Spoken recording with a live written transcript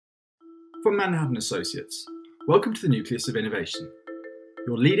From Manhattan Associates, welcome to the Nucleus of Innovation,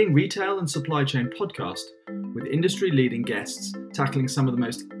 your leading retail and supply chain podcast with industry-leading guests tackling some of the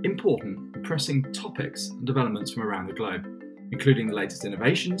most important and pressing topics and developments from around the globe, including the latest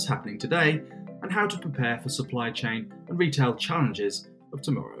innovations happening today and how to prepare for supply chain and retail challenges of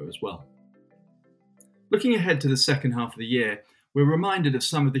tomorrow as well. Looking ahead to the second half of the year, we're reminded of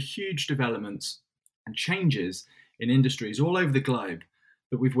some of the huge developments and changes in industries all over the globe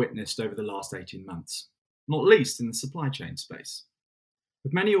that we've witnessed over the last 18 months, not least in the supply chain space.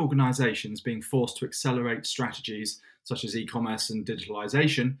 With many organisations being forced to accelerate strategies such as e-commerce and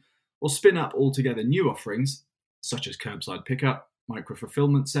digitalisation, or spin up altogether new offerings such as curbside pickup,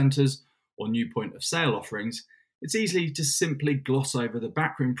 micro-fulfillment centres, or new point-of-sale offerings, it's easy to simply gloss over the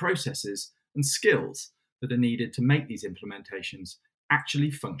backroom processes and skills that are needed to make these implementations actually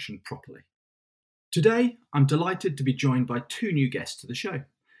function properly. Today, I'm delighted to be joined by two new guests to the show,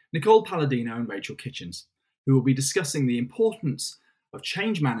 Nicole Palladino and Rachel Kitchens, who will be discussing the importance of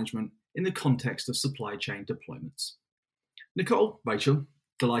change management in the context of supply chain deployments. Nicole, Rachel,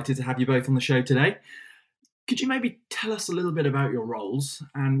 delighted to have you both on the show today. Could you maybe tell us a little bit about your roles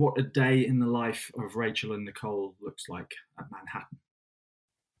and what a day in the life of Rachel and Nicole looks like at Manhattan?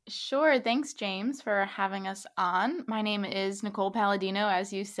 Sure. Thanks, James, for having us on. My name is Nicole Palladino,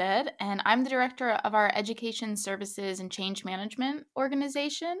 as you said, and I'm the director of our Education Services and Change Management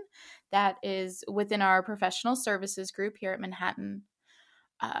organization that is within our professional services group here at Manhattan.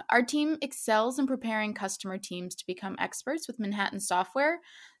 Our team excels in preparing customer teams to become experts with Manhattan software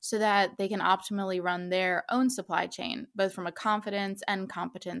so that they can optimally run their own supply chain, both from a confidence and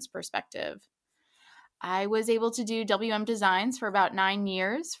competence perspective. I was able to do WM designs for about 9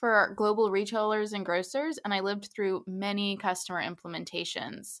 years for global retailers and grocers, and I lived through many customer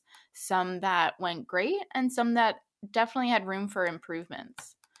implementations, some that went great and some that definitely had room for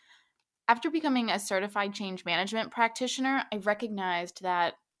improvements. After becoming a certified change management practitioner, I recognized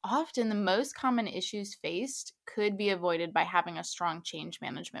that often the most common issues faced could be avoided by having a strong change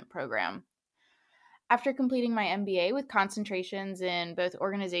management program. After completing my MBA with concentrations in both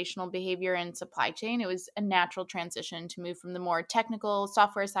organizational behavior and supply chain, it was a natural transition to move from the more technical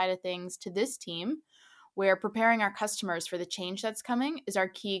software side of things to this team, where preparing our customers for the change that's coming is our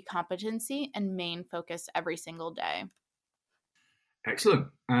key competency and main focus every single day. Excellent.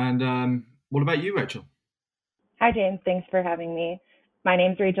 And what about you, Rachel? Hi, James. Thanks for having me. My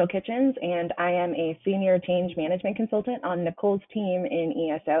name's Rachel Kitchens, and I am a senior change management consultant on Nicole's team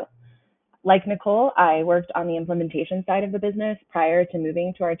in ESO. Like Nicole, I worked on the implementation side of the business prior to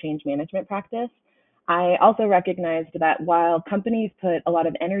moving to our change management practice. I also recognized that while companies put a lot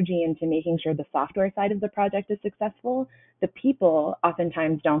of energy into making sure the software side of the project is successful, the people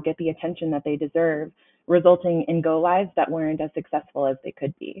oftentimes don't get the attention that they deserve, resulting in go-lives that weren't as successful as they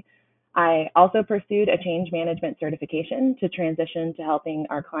could be. I also pursued a change management certification to transition to helping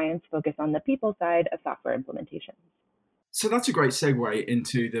our clients focus on the people side of software implementation. So that's a great segue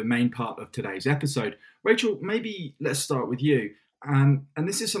into the main part of today's episode. Rachel, maybe let's start with you. And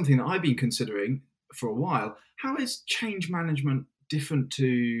this is something that I've been considering for a while. How is change management different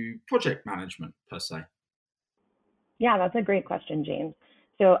to project management per se? Yeah, that's a great question, James.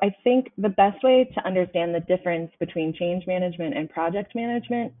 So I think the best way to understand the difference between change management and project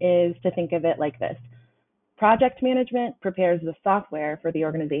management is to think of it like this. Project management prepares the software for the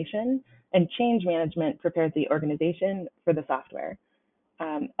organization, and change management prepares the organization for the software.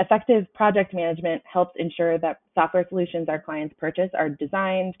 Effective project management helps ensure that software solutions our clients purchase are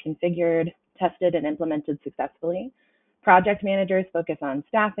designed, configured, tested, and implemented successfully. Project managers focus on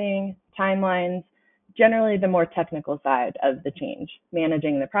staffing, timelines, generally the more technical side of the change,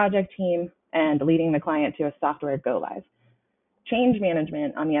 managing the project team and leading the client to a software go-live. Change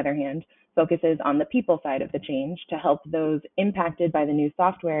management, on the other hand, focuses on the people side of the change to help those impacted by the new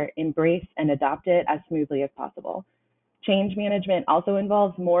software embrace and adopt it as smoothly as possible. Change management also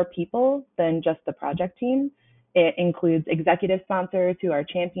involves more people than just the project team. It includes executive sponsors who are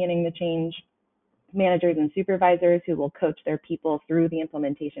championing the change, managers and supervisors who will coach their people through the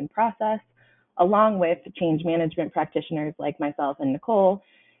implementation process, along with change management practitioners like myself and Nicole,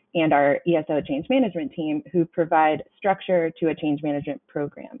 and our ESO change management team who provide structure to a change management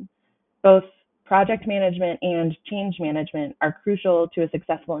program. Both project management and change management are crucial to a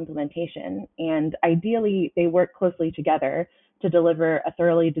successful implementation, and ideally they work closely together to deliver a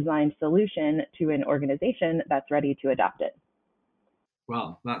thoroughly designed solution to an organization that's ready to adopt it.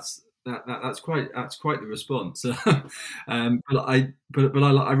 Wow, that's quite the response. But I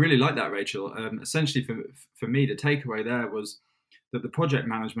really like that, Rachel. Essentially, for me, the takeaway there was that the project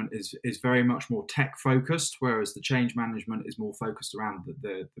management is very much more tech focused, whereas the change management is more focused around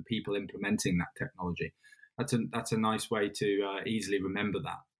the people implementing that technology. That's a nice way to easily remember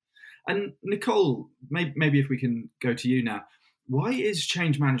that. And Nicole, maybe if we can go to you now, why is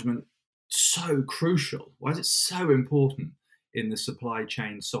change management so crucial? Why is it so important in the supply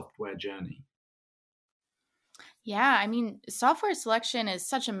chain software journey? Yeah, I mean, software selection is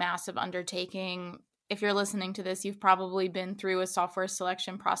such a massive undertaking. If you're listening to this, you've probably been through a software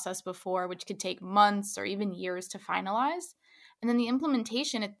selection process before, which could take months or even years to finalize. And then the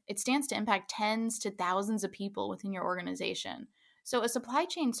implementation, it stands to impact tens to thousands of people within your organization. So a supply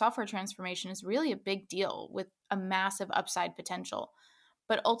chain software transformation is really a big deal with a massive upside potential.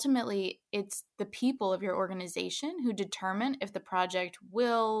 But ultimately, it's the people of your organization who determine if the project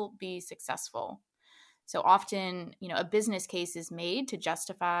will be successful. So often, a business case is made to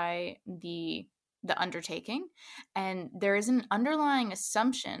justify the undertaking, and there is an underlying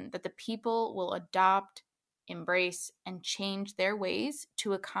assumption that the people will adopt, embrace, and change their ways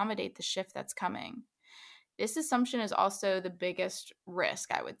to accommodate the shift that's coming. This assumption is also the biggest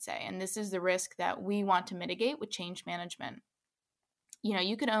risk, I would say, and this is the risk that we want to mitigate with change management.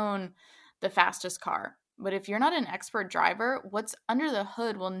 You could own the fastest car, but if you're not an expert driver, what's under the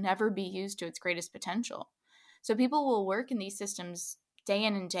hood will never be used to its greatest potential. So people will work in these systems day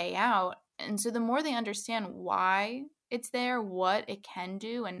in and day out. And so the more they understand why it's there, what it can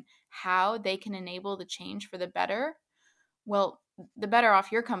do, and how they can enable the change for the better, well, the better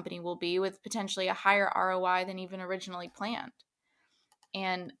off your company will be with potentially a higher ROI than even originally planned.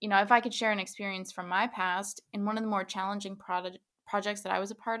 And, if I could share an experience from my past, in one of the more challenging projects that I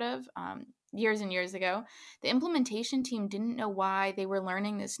was a part of years and years ago, the implementation team didn't know why they were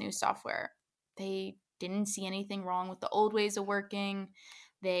learning this new software. They didn't see anything wrong with the old ways of working.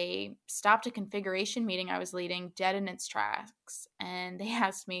 They stopped a configuration meeting I was leading dead in its tracks, and they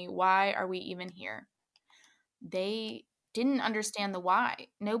asked me, why are we even here? They didn't understand the why.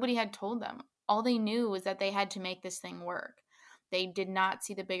 Nobody had told them. All they knew was that they had to make this thing work. They did not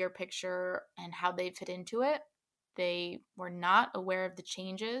see the bigger picture and how they fit into it. They were not aware of the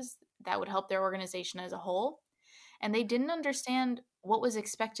changes that would help their organization as a whole. And they didn't understand what was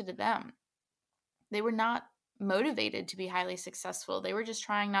expected of them. They were not motivated to be highly successful. They were just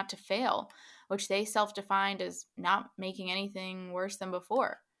trying not to fail, which they self-defined as not making anything worse than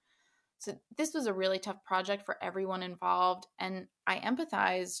before. So this was a really tough project for everyone involved, and I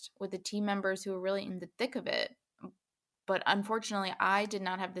empathized with the team members who were really in the thick of it. But unfortunately, I did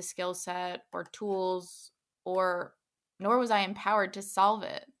not have the skill set or tools, or nor was I empowered to solve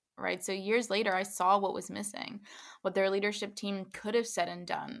it, right? So years later, I saw what was missing, what their leadership team could have said and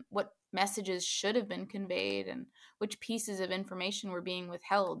done, what messages should have been conveyed, and which pieces of information were being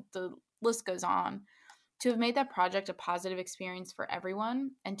withheld. The list goes on. To have made that project a positive experience for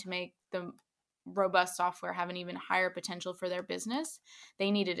everyone and to make the robust software have an even higher potential for their business, they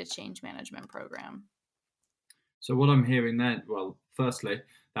needed a change management program. So what I'm hearing then, well, firstly,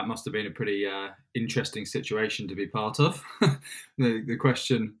 that must have been a pretty interesting situation to be part of. The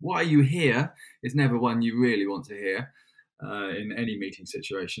question, why are you here, is never one you really want to hear in any meeting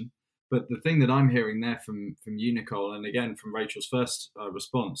situation. But the thing that I'm hearing there from you, Nicole, and again from Rachel's first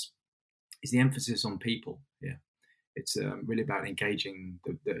response, is the emphasis on people. Yeah, it's really about engaging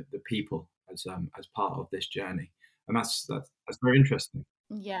the people as part of this journey, and that's very interesting.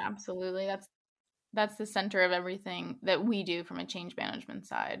 Yeah, absolutely. That's the center of everything that we do from a change management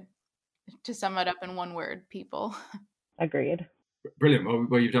side. To sum it up in one word, people. Agreed. Brilliant.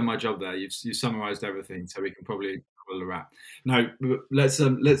 Well, you've done my job there. You've summarised everything, so we can probably call a wrap. Now, let's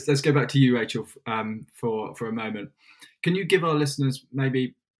go back to you, Rachel, for a moment. Can you give our listeners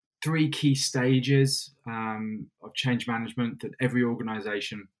maybe 3 key stages of change management that every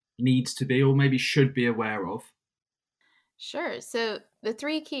organisation needs to be, or maybe should be, aware of? Sure. So the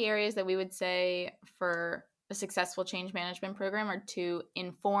 3 key areas that we would say for a successful change management program are to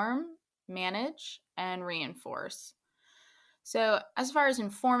inform, manage, and reinforce. So as far as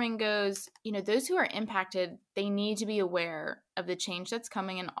informing goes, those who are impacted, they need to be aware of the change that's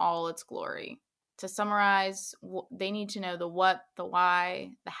coming in all its glory. To summarize, they need to know the what, the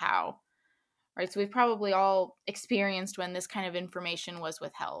why, the how, right? So we've probably all experienced when this kind of information was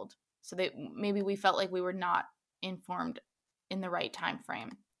withheld. So that maybe we felt like we were not informed in the right time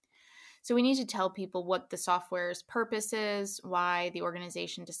frame. So we need to tell people what the software's purpose is, why the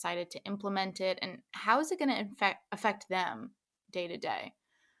organization decided to implement it, and how is it going to affect them day to day.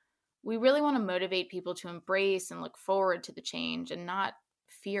 We really want to motivate people to embrace and look forward to the change and not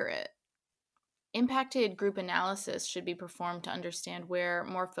fear it. Impacted group analysis should be performed to understand where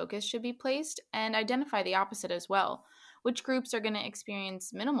more focus should be placed and identify the opposite as well, which groups are going to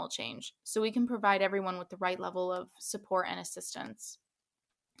experience minimal change, so we can provide everyone with the right level of support and assistance.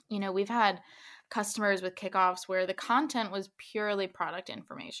 We've had customers with kickoffs where the content was purely product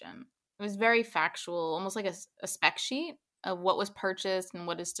information. It was very factual, almost like a spec sheet of what was purchased and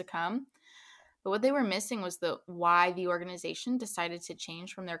what is to come. But what they were missing was the why the organization decided to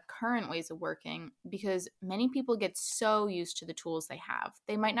change from their current ways of working, because many people get so used to the tools they have,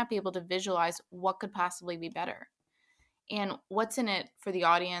 they might not be able to visualize what could possibly be better. And what's in it for the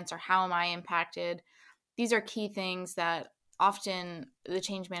audience, or how am I impacted? These are key things that often the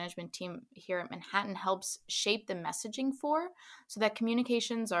change management team here at Manhattan helps shape the messaging for, so that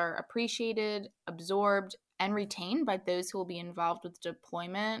communications are appreciated, absorbed, and retained by those who will be involved with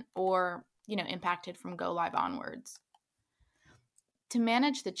deployment or impacted from go live onwards. To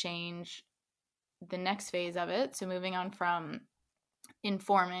manage the change, the next phase of it, so moving on from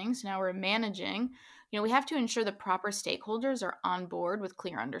informing, so now we're managing, we have to ensure the proper stakeholders are on board with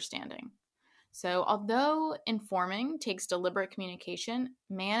clear understanding. So although informing takes deliberate communication,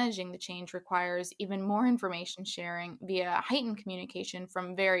 managing the change requires even more information sharing via heightened communication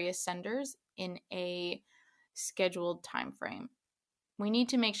from various senders in a scheduled time frame. We need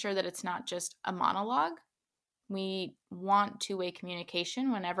to make sure that it's not just a monologue. We want two-way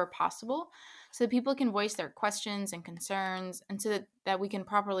communication whenever possible, so that people can voice their questions and concerns, and so that we can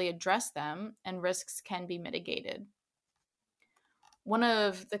properly address them and risks can be mitigated. One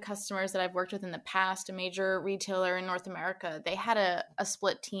of the customers that I've worked with in the past, a major retailer in North America, they had a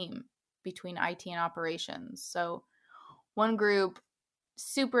split team between IT and operations. So one group,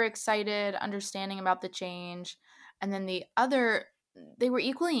 super excited, understanding about the change, and then the other, they were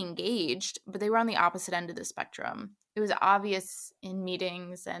equally engaged, but they were on the opposite end of the spectrum. It was obvious in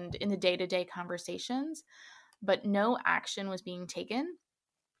meetings and in the day-to-day conversations, but no action was being taken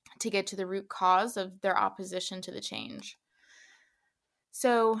to get to the root cause of their opposition to the change.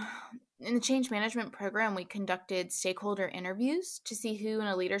 So in the change management program, we conducted stakeholder interviews to see who in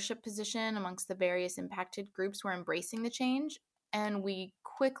a leadership position amongst the various impacted groups were embracing the change. And we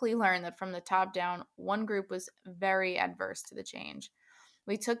quickly learned that from the top down, one group was very adverse to the change.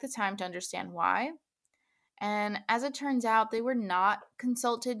 We took the time to understand why. And as it turns out, they were not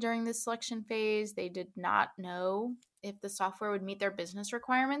consulted during the selection phase. They did not know if the software would meet their business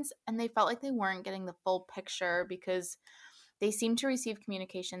requirements, and they felt like they weren't getting the full picture because they seemed to receive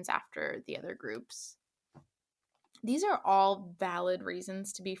communications after the other groups. These are all valid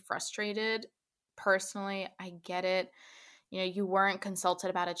reasons to be frustrated. Personally, I get it. You weren't consulted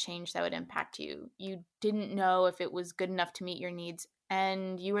about a change that would impact you. You didn't know if it was good enough to meet your needs,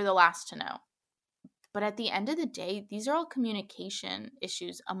 and you were the last to know. But at the end of the day, these are all communication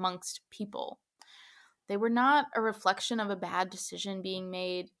issues amongst people. They were not a reflection of a bad decision being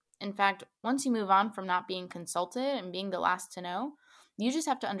made. In fact, once you move on from not being consulted and being the last to know, you just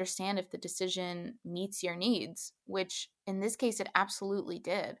have to understand if the decision meets your needs, which in this case it absolutely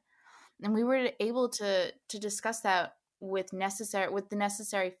did. And we were able to discuss that with the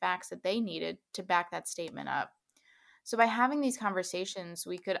necessary facts that they needed to back that statement up. So by having these conversations,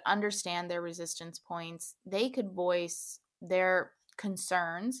 we could understand their resistance points, they could voice their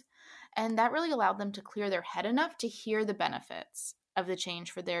concerns, and that really allowed them to clear their head enough to hear the benefits of the change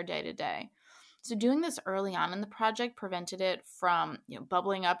for their day-to-day. So doing this early on in the project prevented it from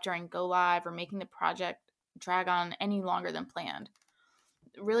bubbling up during go live or making the project drag on any longer than planned.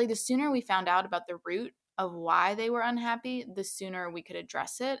 Really, the sooner we found out about the root of why they were unhappy, the sooner we could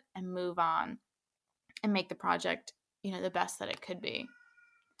address it and move on and make the project the best that it could be.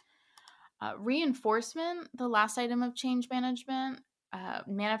 Reinforcement, the last item of change management,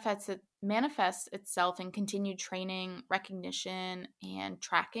 manifests itself in continued training, recognition, and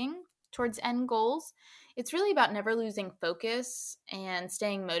tracking towards end goals. It's really about never losing focus and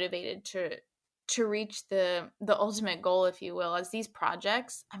staying motivated to reach the ultimate goal, if you will, as these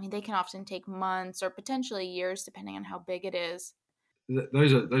projects, they can often take months or potentially years, depending on how big it is.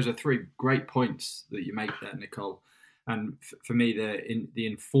 Those are three great points that you make there, Nicole. And for me, the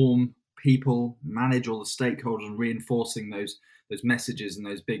inform people, manage all the stakeholders, and reinforcing those messages and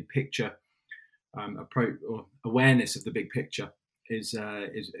those big picture approach or awareness of the big picture is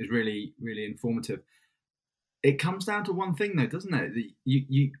really, really informative. It comes down to one thing, though, doesn't it?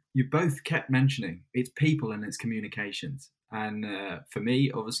 You both kept mentioning it's people and it's communications. And for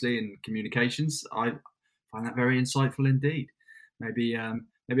me, obviously, in communications, I find that very insightful indeed. Maybe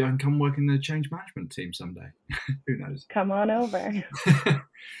I can come work in the change management team someday. Who knows? Come on over.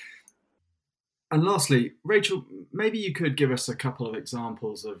 And lastly, Rachel, maybe you could give us a couple of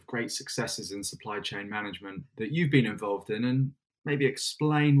examples of great successes in supply chain management that you've been involved in, and maybe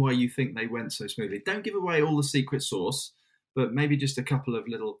explain why you think they went so smoothly. Don't give away all the secret sauce, but maybe just a couple of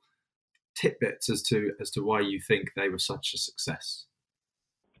little tidbits as to why you think they were such a success.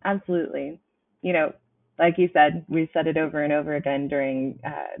 Absolutely. Like you said, we've said it over and over again during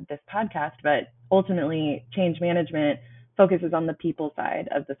this podcast, but ultimately change management focuses on the people side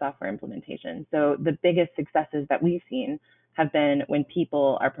of the software implementation. So the biggest successes that we've seen have been when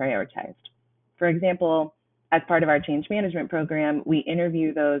people are prioritized. For example, as part of our change management program, we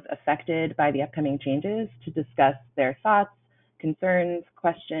interview those affected by the upcoming changes to discuss their thoughts, concerns,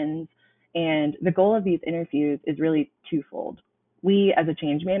 questions, and the goal of these interviews is really twofold. We, as a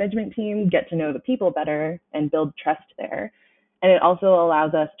change management team, get to know the people better and build trust there. And it also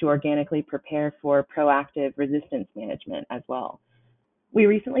allows us to organically prepare for proactive resistance management as well. We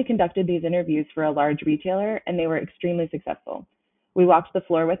recently conducted these interviews for a large retailer, and they were extremely successful. We walked the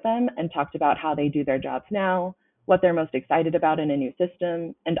floor with them and talked about how they do their jobs now, what they're most excited about in a new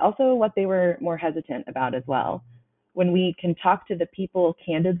system, and also what they were more hesitant about as well. When we can talk to the people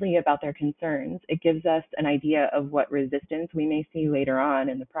candidly about their concerns, it gives us an idea of what resistance we may see later on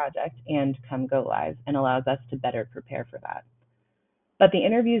in the project and come go live, and allows us to better prepare for that. But the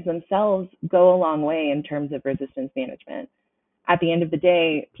interviews themselves go a long way in terms of resistance management. At the end of the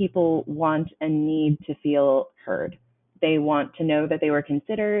day, people want and need to feel heard. They want to know that they were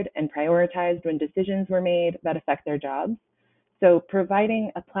considered and prioritized when decisions were made that affect their jobs. So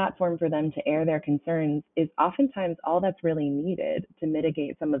providing a platform for them to air their concerns is oftentimes all that's really needed to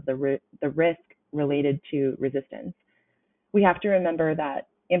mitigate some of the risk related to resistance. We have to remember that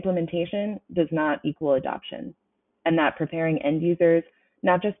implementation does not equal adoption, and that preparing end users,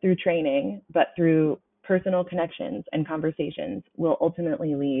 not just through training, but through personal connections and conversations, will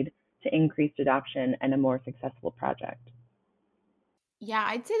ultimately lead to increased adoption and a more successful project. Yeah,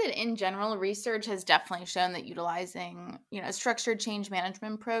 I'd say that in general, research has definitely shown that utilizing, a structured change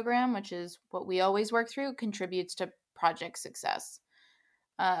management program, which is what we always work through, contributes to project success.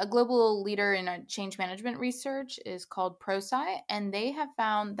 A global leader in change management research is called ProSci, and they have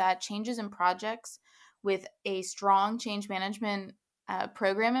found that changes in projects with a strong change management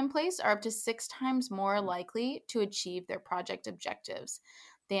program in place are up to 6 times more likely to achieve their project objectives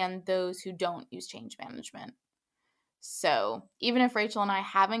than those who don't use change management. So even if Rachel and I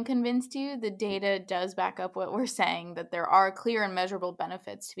haven't convinced you, the data does back up what we're saying, that there are clear and measurable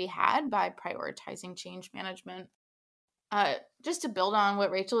benefits to be had by prioritizing change management. Just to build on what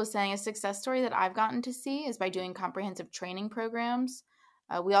Rachel was saying, a success story that I've gotten to see is by doing comprehensive training programs.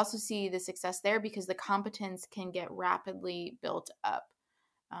 We also see the success there because the competence can get rapidly built up.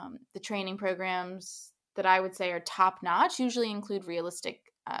 The training programs that I would say are top-notch usually include realistic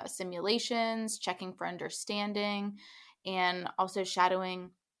simulations, checking for understanding, and also shadowing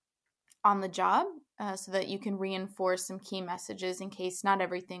on the job so that you can reinforce some key messages in case not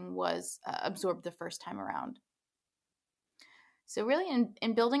everything was absorbed the first time around. So really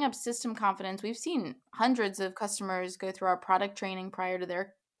in building up system confidence, we've seen hundreds of customers go through our product training prior to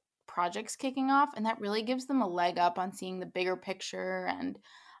their projects kicking off, and that really gives them a leg up on seeing the bigger picture and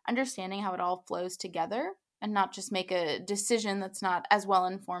understanding how it all flows together, and not just make a decision that's not as well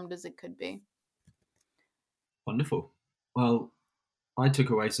informed as it could be. Wonderful. Well, I took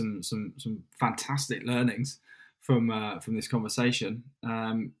away some fantastic learnings from this conversation.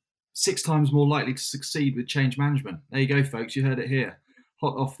 6 times more likely to succeed with change management. There you go, folks. You heard it here,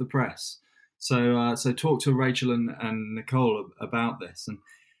 hot off the press. So talk to Rachel and Nicole about this.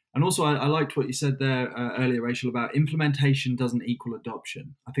 And also, I liked what you said there earlier, Rachel, about implementation doesn't equal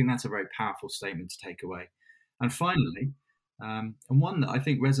adoption. I think that's a very powerful statement to take away. And finally, and one that I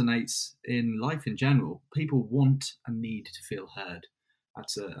think resonates in life in general, people want and need to feel heard.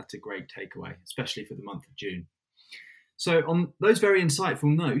 That's a great takeaway, especially for the month of June. So on those very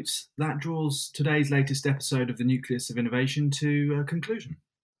insightful notes, that draws today's latest episode of the Nucleus of Innovation to a conclusion.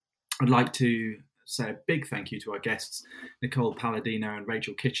 I'd like to say a big thank you to our guests, Nicole Palladino and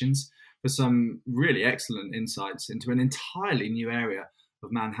Rachel Kitchens, for some really excellent insights into an entirely new area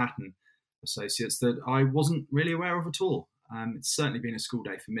of Manhattan associates that I wasn't really aware of at all. It's certainly been a school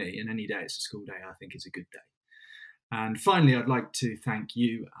day for me, and any day it's a school day I think is a good day. And finally, I'd like to thank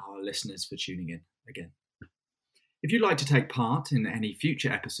you, our listeners, for tuning in again. If you'd like to take part in any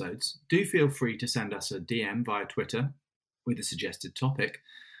future episodes, do feel free to send us a DM via Twitter with a suggested topic.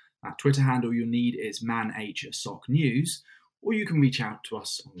 Our Twitter handle you'll need is manhsocnews, or you can reach out to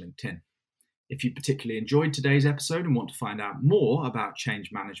us on LinkedIn. If you particularly enjoyed today's episode and want to find out more about change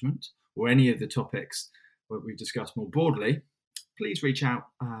management or any of the topics that we've discussed more broadly, please reach out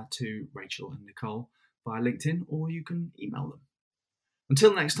to Rachel and Nicole via LinkedIn, or you can email them.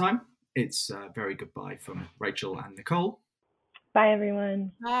 Until next time, it's a very goodbye from Rachel and Nicole. Bye,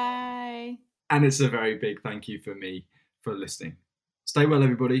 everyone. Bye. And it's a very big thank you for me for listening. Stay well,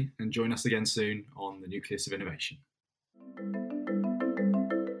 everybody, and join us again soon on the Nucleus of Innovation.